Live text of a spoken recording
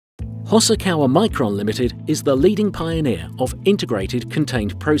Hosokawa Micron Limited is the leading pioneer of integrated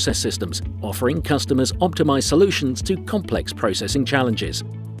contained process systems, offering customers optimized solutions to complex processing challenges.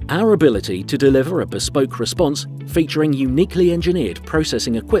 Our ability to deliver a bespoke response featuring uniquely engineered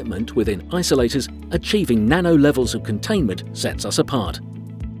processing equipment within isolators achieving nano levels of containment sets us apart.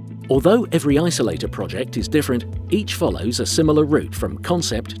 Although every isolator project is different, each follows a similar route from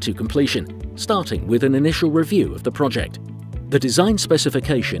concept to completion, starting with an initial review of the project. The design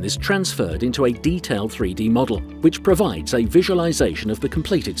specification is transferred into a detailed 3D model, which provides a visualization of the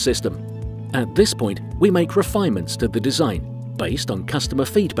completed system. At this point, we make refinements to the design based on customer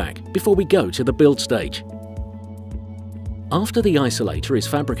feedback before we go to the build stage. After the isolator is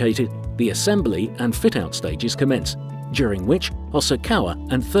fabricated, the assembly and fit-out stages commence, during which Hosokawa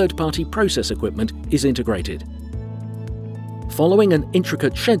and third-party process equipment is integrated. Following an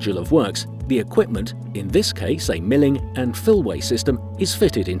intricate schedule of works, the equipment, in this case a milling and fillway system, is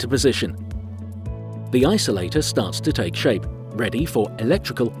fitted into position. The isolator starts to take shape, ready for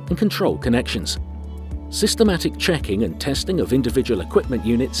electrical and control connections. Systematic checking and testing of individual equipment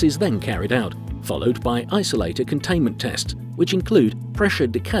units is then carried out, followed by isolator containment tests, which include pressure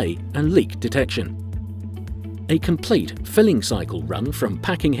decay and leak detection. A complete filling cycle run from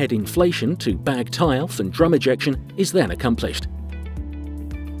packing head inflation to bag tie-off and drum ejection is then accomplished.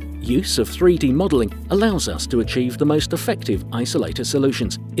 Use of 3D modeling allows us to achieve the most effective isolator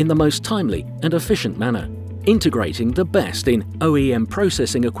solutions in the most timely and efficient manner, integrating the best in OEM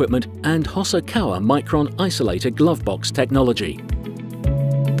processing equipment and Hosokawa Micron Isolator Glovebox technology.